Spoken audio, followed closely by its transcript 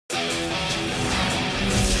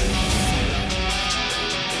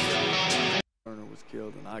was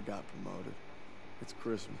killed and I got promoted. It's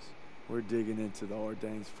Christmas. We're digging into the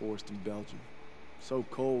Ardennes forest in Belgium. So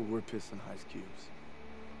cold, we're pissing ice cubes.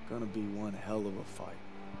 Gonna be one hell of a fight.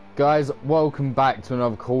 Guys, welcome back to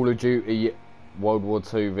another Call of Duty World War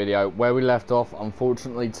II video. Where we left off,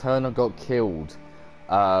 unfortunately, Turner got killed.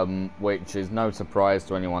 Which is no surprise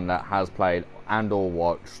to anyone that has played and or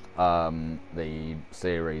watched the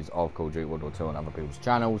series of Call of Duty World War II on other people's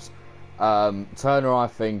channels. Turner, I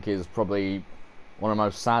think, is probably one of the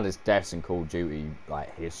most saddest deaths in Call of Duty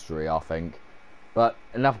history, I think. But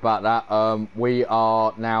enough about that. We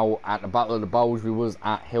are now at the Battle of the Bulge. We was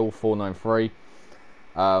at Hill 493.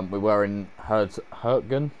 We were in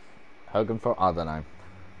Hergen, I don't know.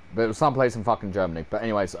 But it was someplace in fucking Germany. But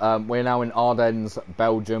anyways, we're now in Ardennes,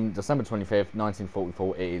 Belgium, December 25th,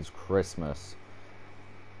 1944. It is Christmas.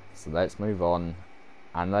 So let's move on.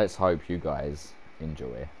 And let's hope you guys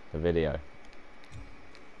enjoy the video.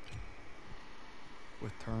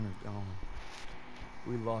 With Turner gone,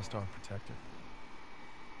 we lost our protector.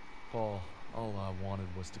 Paul, all I wanted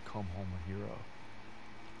was to come home a hero.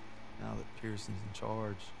 Now that Pearson's in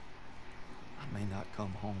charge, I may not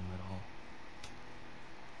come home at all.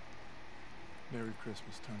 Merry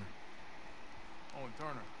Christmas, Turner. Oh, and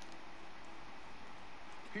Turner.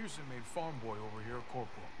 Pearson made farm boy over here a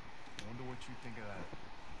corporal. I wonder what you think of that.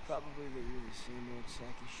 Probably they do the same old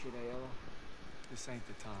sacky shit, Ayala. This ain't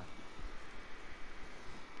the time.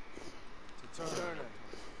 To Turner.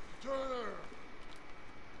 Turner!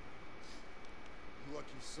 You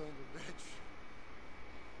lucky son of a bitch.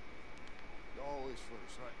 You're always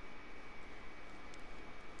first, right?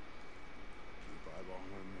 Keep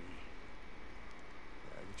eyeballing me.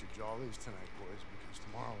 Yeah, get your jollies tonight, boys, because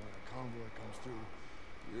tomorrow when a convoy comes through,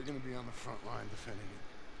 you're gonna be on the front line defending it.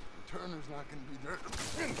 And Turner's not gonna be there.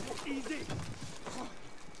 Easy!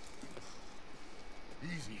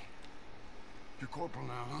 Easy. You're corporal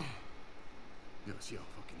now, huh? You see how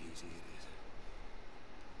fucking easy it is.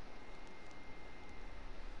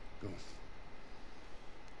 Go.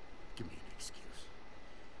 Give me an excuse.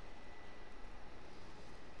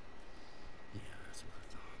 Yeah, that's what I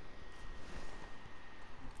thought.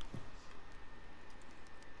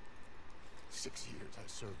 6 years I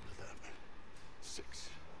served with them. 6.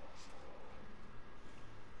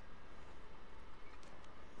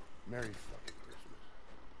 Merry fucking Christmas.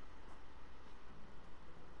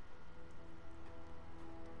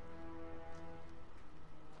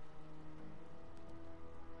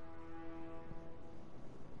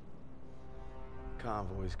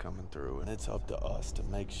 Convoy's coming through, and it's up to us to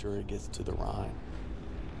make sure it gets to the Rhine.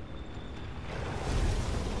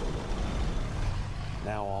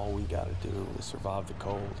 Now all we gotta do is survive the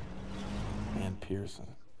cold and Pearson.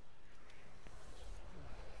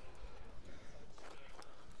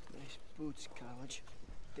 Nice boots, College.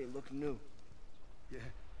 They look new. Yeah,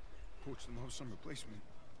 poached them home some replacement.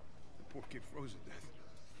 The poor kid froze to death.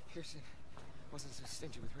 Pearson wasn't so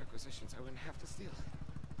stingy with requisitions, I wouldn't have to steal.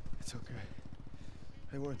 It's okay.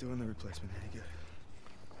 They weren't doing the replacement any good.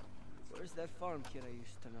 Where's that farm kid I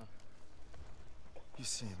used to know? You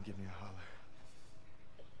see him, give me a holler.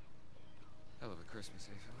 Hell of a Christmas,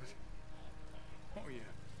 eh, fellas? Oh,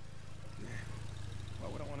 yeah.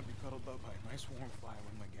 Why would I want to be cuddled up by a nice warm fire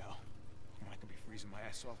with my gal? When I could be freezing my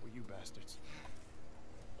ass off with you bastards.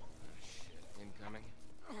 Oh, shit. Incoming?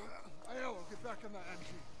 Aiello, get back on that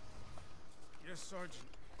MG. Yes, Sergeant.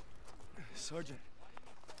 Sergeant,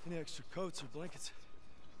 any extra coats or blankets?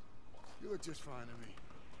 You look just fine to me.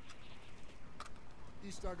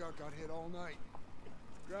 East dugout got hit all night.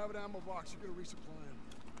 Grab an ammo box, you're gonna resupply him.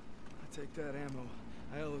 I take that ammo.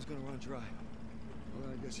 Aiello's gonna run dry.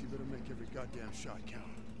 Well, I guess you better make every goddamn shot count.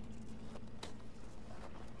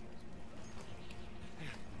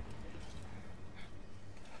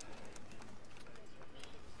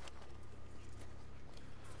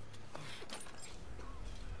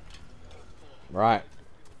 Right.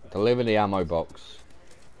 Deliver the ammo box.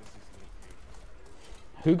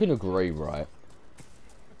 Who can agree, right,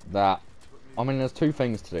 that, I mean, there's two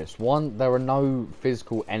things to this. One, there are no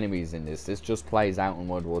physical enemies in this. This just plays out in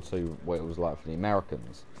World War II, what it was like for the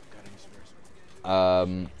Americans.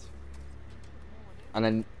 And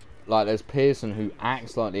then, there's Pearson, who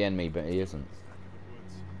acts like the enemy, but he isn't.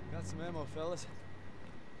 Got some ammo, fellas.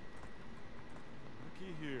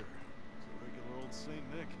 Looky here. It's a regular old St.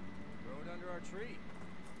 Nick. Throw it under our tree.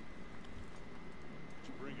 What'd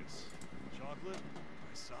you bring us? Chocolate?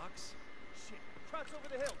 My socks? Shit. Truck's over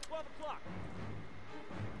the hill. 12 o'clock.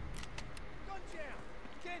 Gun jam.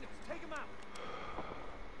 Candles. Take him out.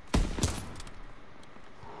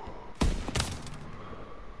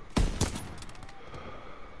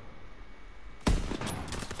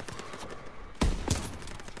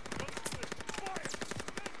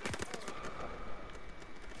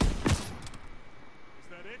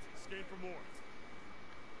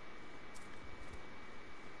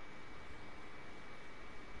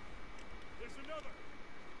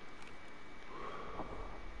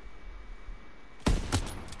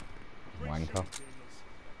 bunker.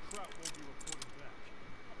 Kraut won't be reporting back.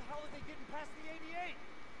 How the hell are they getting past the 88?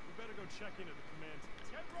 We better go check in at the command tent.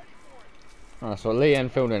 Get ready for it. Alright, so Lee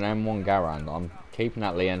Enfield and M1 Garand. I'm keeping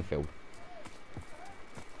that Lee Enfield.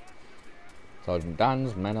 Sergeant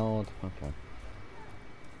Dan's Menard. Okay.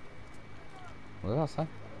 What did I say?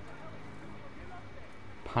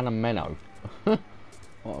 Panameno.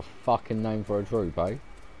 What a fucking name for a troop, eh?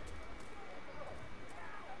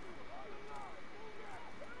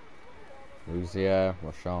 Luzier,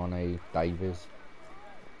 Roshani, Davies.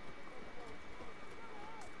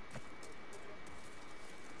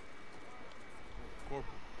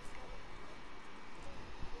 Corporal.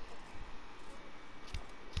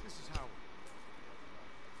 This is Howard.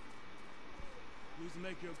 Pleased to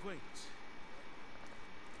make your acquaintance.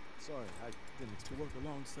 Sorry, I didn't To work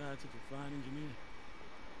alongside such a fine engineer.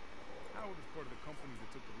 Howard was part of the company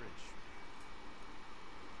that took the ridge.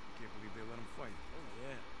 Can't believe they let him fight. Oh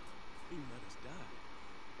yeah, he let us die.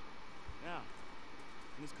 Now,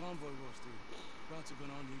 when this convoy rolls through, Krauts are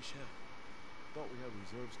gonna unleash hell. Thought we had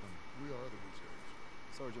reserves coming. We are the reserves.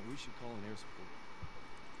 Sergeant, we should call in air support.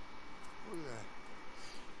 Look at that.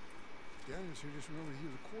 Daniels here just remembered he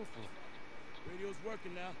was a corporal. Radio's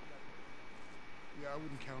working now. Yeah, I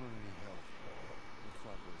wouldn't count on any help. The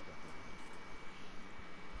Flatboy's got that range.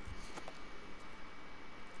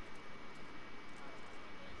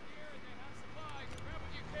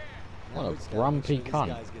 What a grumpy cunt.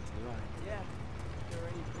 Guys get to the right. Yeah. There are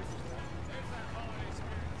any prisoners left? There's that holiday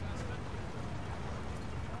spirit tester.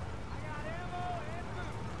 I got ammo and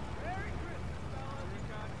food. Merry Christmas,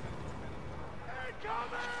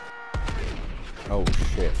 fellas. Oh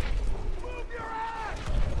shit.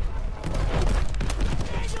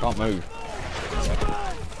 Can't move.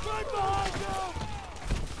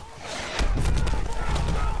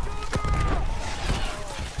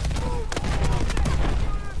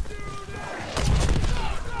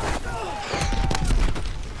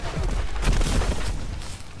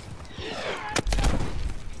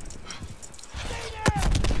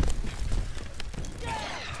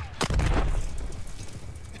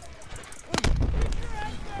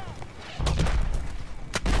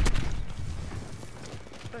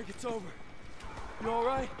 Think it's over. You all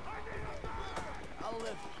right? I'll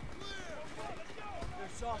live.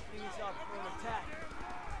 They're softening us up for an attack.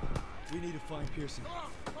 We need to find Pearson.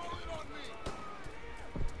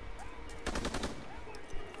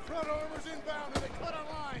 Front armor's inbound and they cut our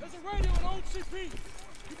line. There's a radio and old CP.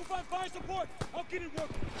 You can find fire support. I'll get it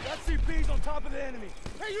working. That CP's on top of the enemy.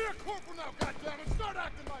 Hey, you're a corporal now, goddammit! Start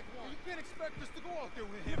acting like one! You can't expect us to go out there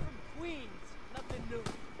with You're him. from Queens. Nothing new.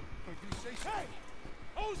 If you say so. Hey!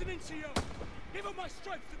 I was an NCO. Give up my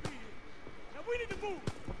stripes to be here. Now we need to move.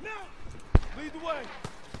 Now! Lead the way.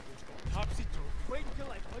 Topsy-turvy. Wait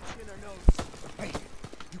until I punch you in our nose. Hey,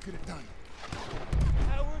 you get it done.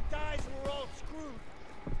 Howard dies and we're all screwed.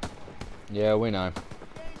 Yeah, we know.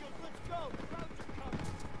 Daniels, let's go. Crowds are coming.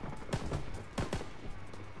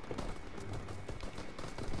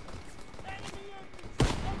 Enemy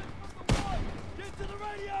infantry coming from the wood. Get to the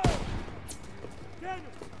radio!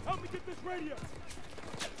 Daniel, help me get this radio.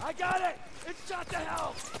 I got it! It's shot to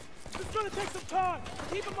hell! It's gonna take some time.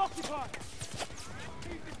 Keep them occupied.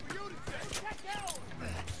 Easy for you to say. Check out.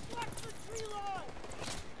 Flex the tree line.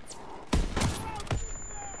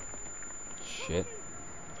 Shit.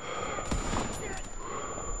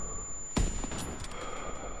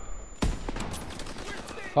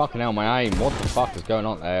 Fucking hell, my aim. What the fuck is going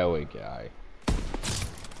on? There we go.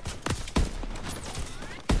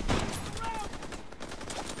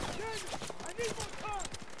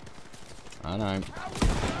 I know.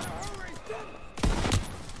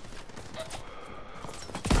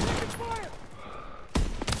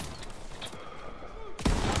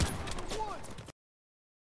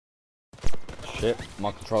 Shit,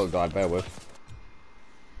 my controller died, bear with.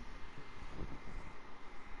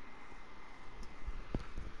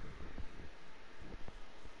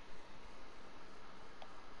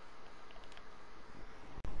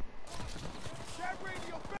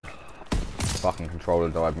 Fucking controller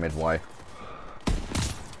died midway.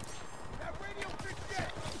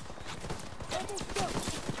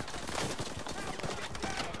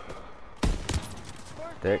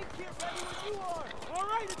 Dick. All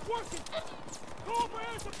right, it's working. Call for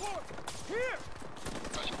air support. Here.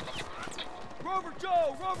 Rover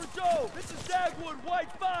Joe, this is Dagwood,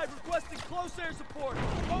 White 5, requesting close air support.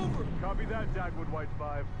 Over. Copy that, Dagwood White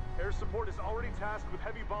 5. Air support is already tasked with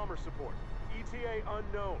heavy bomber support. ETA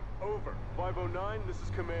unknown. Over. 509, this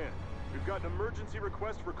is command. We've got an emergency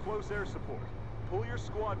request for close air support. Pull your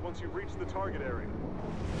squad once you reach the target area.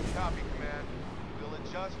 Copy, command. We'll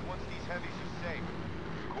adjust once these heavies are safe.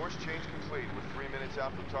 Course change complete. We're 3 minutes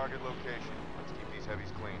out from target location. Let's keep these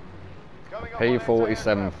heavies clean. Coming up on P-47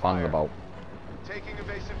 anti-aircraft fire. Thunderbolt. Taking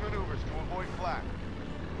evasive maneuvers to avoid flak.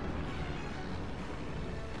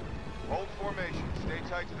 Hold formation. Stay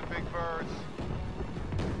tight to the big birds.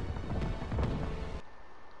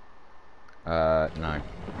 No.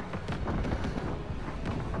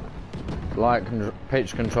 Flight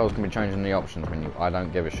pitch controls can be changed in the options menu. I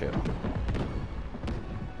don't give a shit.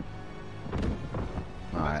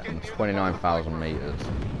 Alright, and 29,000 meters.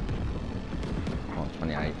 Not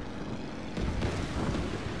 28.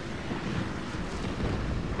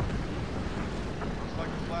 Looks like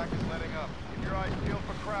the flak is letting up. Keep your eyes peeled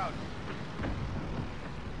for crowds.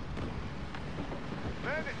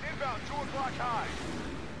 Bandits inbound, 2 o'clock high.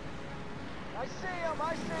 I see him,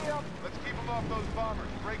 I see him. Let's keep them off those bombers.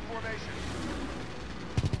 Break formation.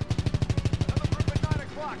 Another group at 9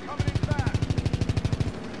 o'clock, coming in fast.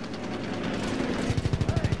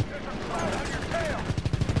 Hey, there's a cloud on your tail.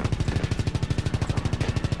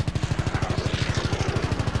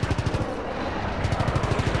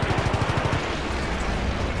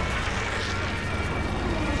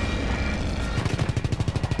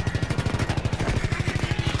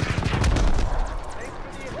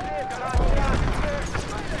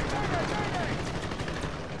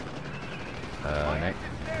 Next.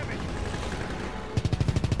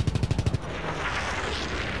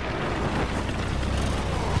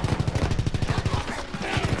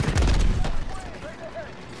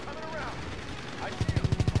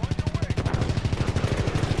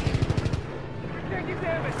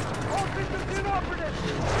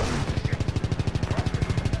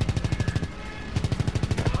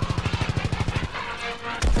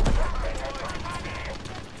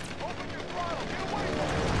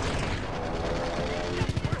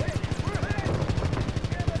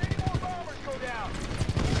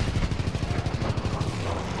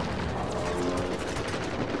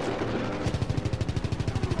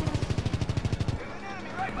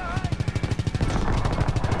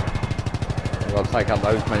 We'll take out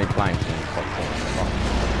those many planes and stop falling apart.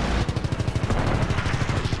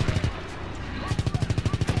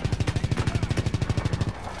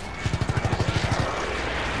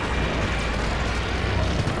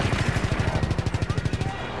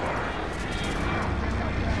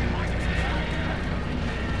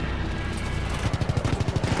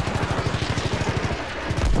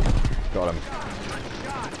 Got him.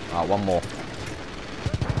 Alright, one more.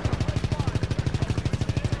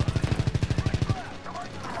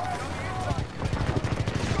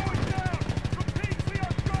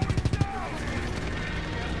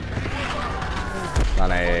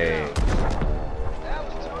 That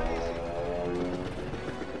was too easy.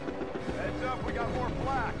 Heads up, we got more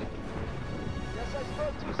flak. Guess I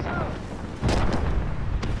spoke too soon.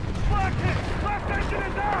 Flak hit! Flak engine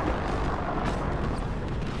is out!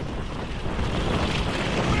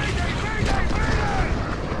 Mayday! Mayday! Mayday!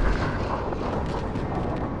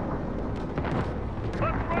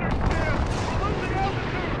 Left rudder steer! We're losing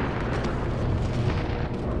altitude!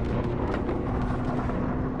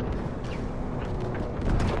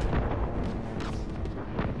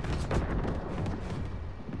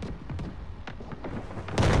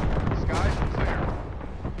 Skies clear.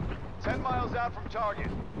 10 miles out from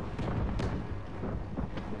target.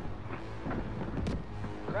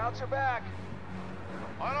 Crowds are back.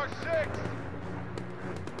 On our 6.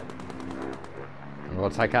 We'll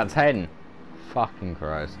take out 10. Fucking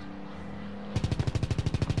Christ.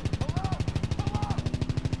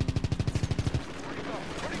 Where'd he go?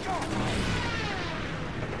 Where'd he go?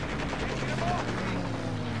 Taking him off.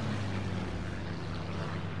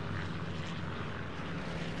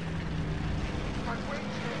 My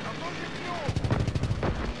wings hit. I'm losing fuel.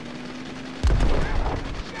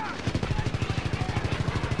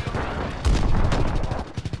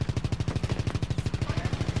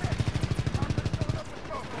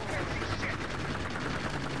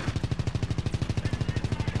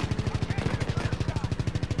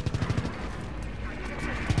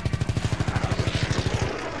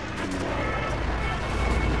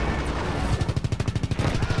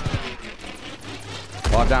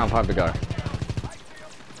 Five down, 5 to go.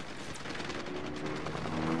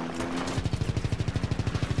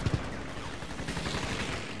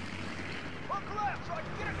 Buckle up so I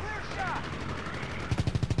can get a clear shot.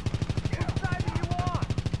 Get inside that you want.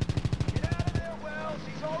 Get out of there, Wells.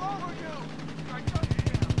 He's all over you.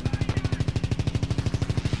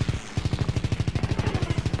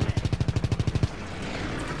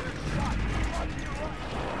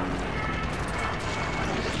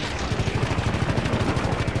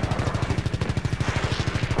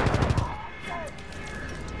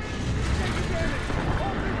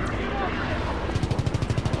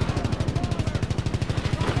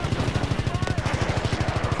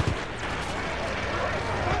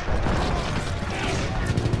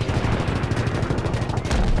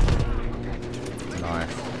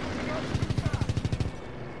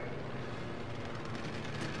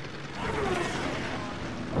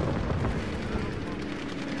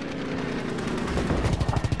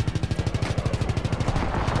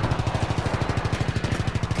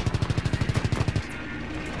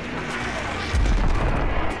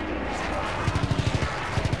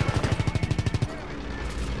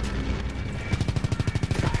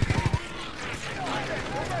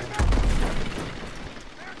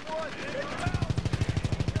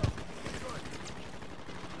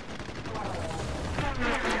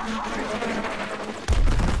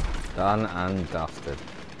 Done and dusted.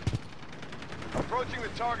 Approaching the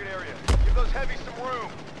target area. Give those heavies some room.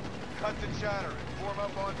 Cut the chatter and form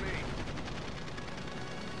up on me.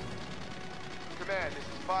 Command, this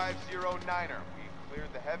is 509er. We've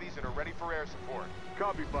cleared the heavies and are ready for air support.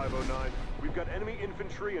 Copy, 509. We've got enemy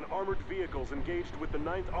infantry and armored vehicles engaged with the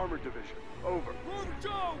 9th Armored Division. Over.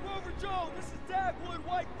 Rover Joe, this is Dagwood,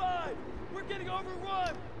 White 5. We're getting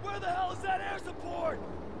overrun. Where the hell is that air support?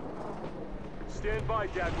 Stand by,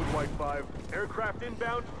 Dagwood White 5. Aircraft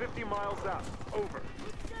inbound 50 miles out. Over.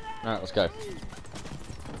 Alright, let's go.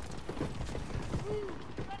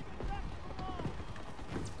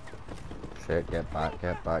 Shit, get back,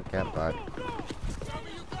 get back, get back.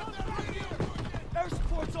 Air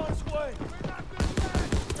support's on its way.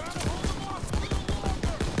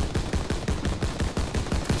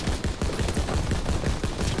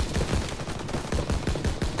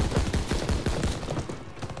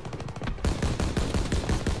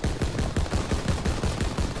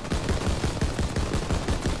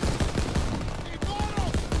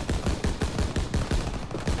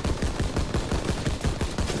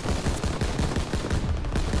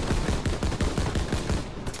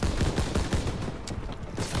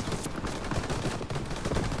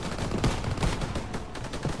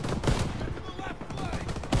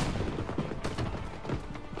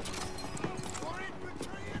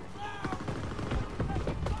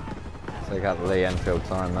 So you got the Lee Enfield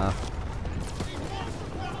time there.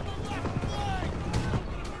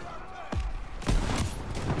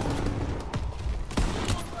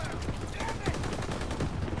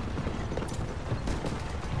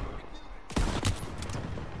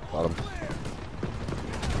 Got him.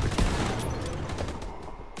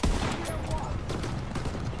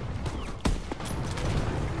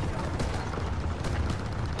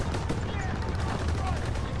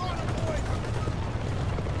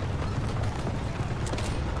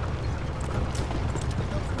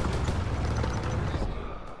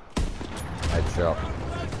 Headshot.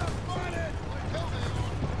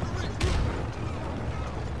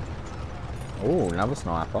 Oh, another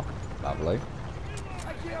sniper. Lovely.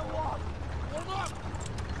 I can't walk. Warm up.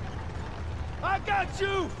 I got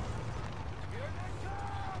you.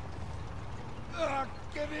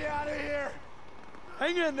 Get me out of here.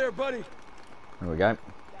 Hang in there, buddy. There we go.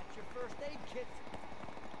 That's your first aid kit.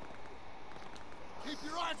 Keep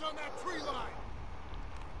your eyes on that tree line.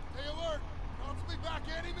 Stay alert. Cops will be back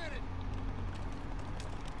any minute.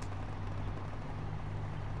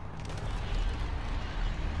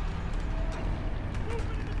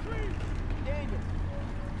 Daniel,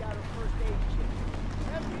 got a first aid kit.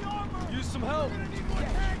 Heavy armor. Use some help. You're gonna need more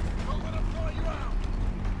tanks. Don't let them throw you out.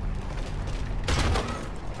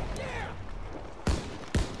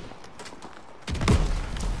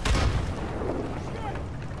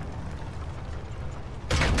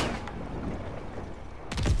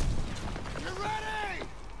 You ready?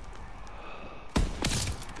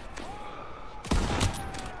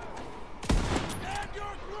 Stand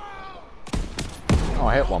your ground. Oh,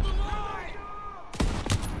 I hit one.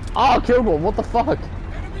 Oh, I killed one. What the fuck?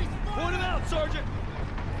 Point him out, Sergeant.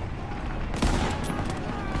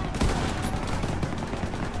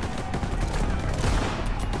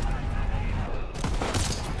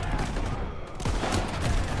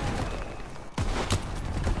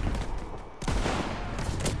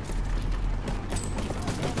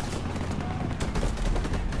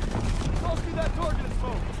 Toss me that target and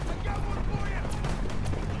smoke. I got one for you.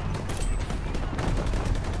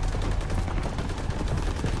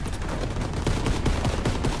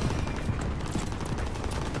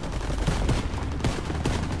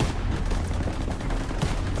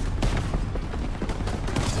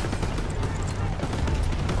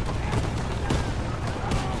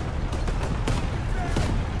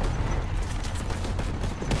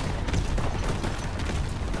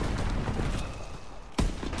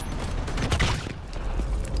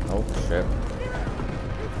 Oh, shit.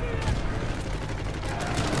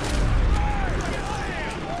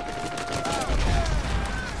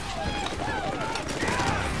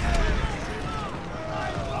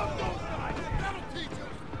 That'll teach us.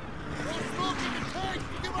 No smoking the tanks.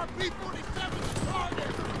 Give our P-47 the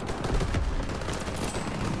target.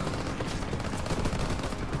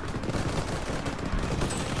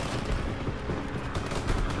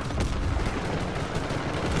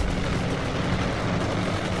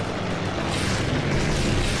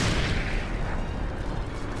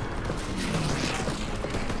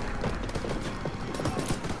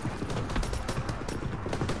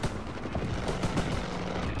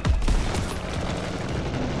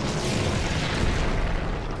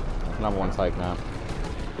 Another one taken out.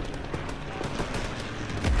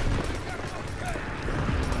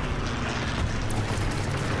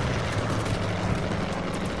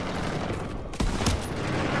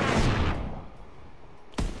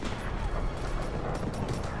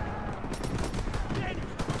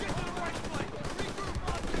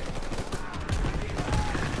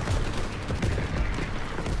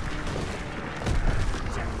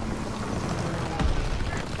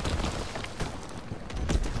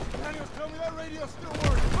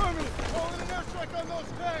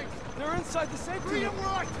 We're inside the safety. Read him where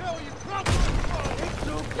I tell you. Proper info. It's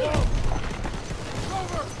too close.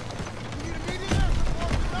 Over. We need immediate air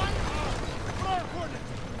support tonight. What are our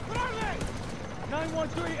coordinates? What are they?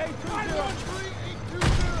 913-820.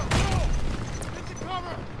 913-820. Go. Get to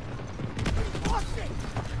cover. Watch it.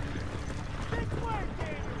 This way,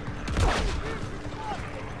 Daniel.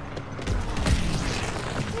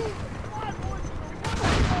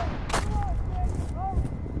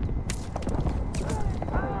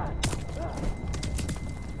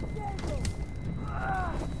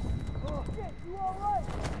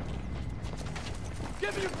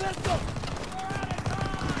 Give me your pistol! We're out of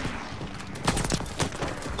time!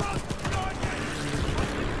 Run, Sergeant!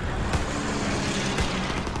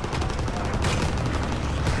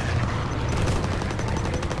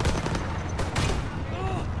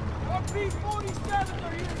 Our P-47s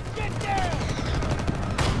are here! Get down!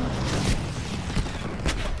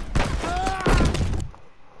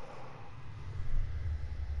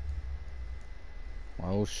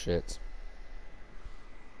 Oh shit.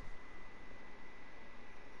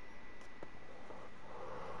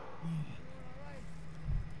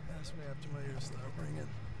 Ask me after my ears start ringing.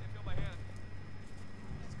 Can't feel my hand.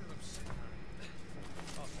 It's because I'm sitting on it.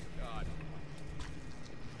 Oh my God.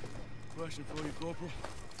 Question for you, Corporal.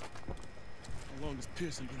 How long has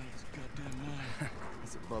Pearson been out of his goddamn mind?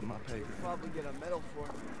 That's above my pay grade. Probably get a medal for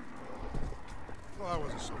it. Well, that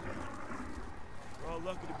wasn't so bad. We're all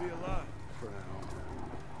lucky to be alive. For now.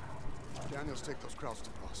 Daniels, take those crowds to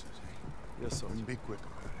process, eh? Yes, sir. And be quick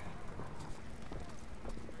about it.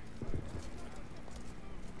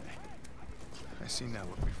 I've seen that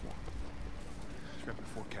look before. It's right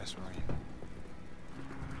before Castlevania.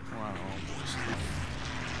 Come on, home, boys.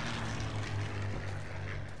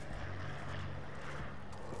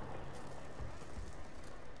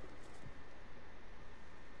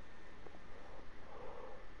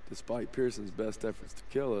 Despite Pearson's best efforts to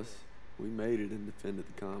kill us, we made it and defended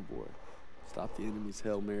the convoy. Stopped the enemy's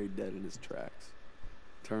Hail Mary dead in his tracks.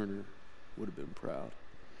 Turner would have been proud.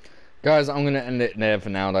 Guys, I'm going to end it there for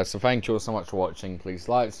now, though. So thank you all so much for watching. Please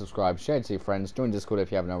like, subscribe, share it to your friends. Join Discord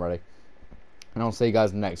if you haven't already. And I'll see you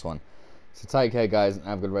guys in the next one. So take care, guys, and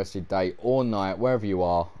have a good rest of your day or night, wherever you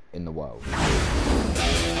are in the world.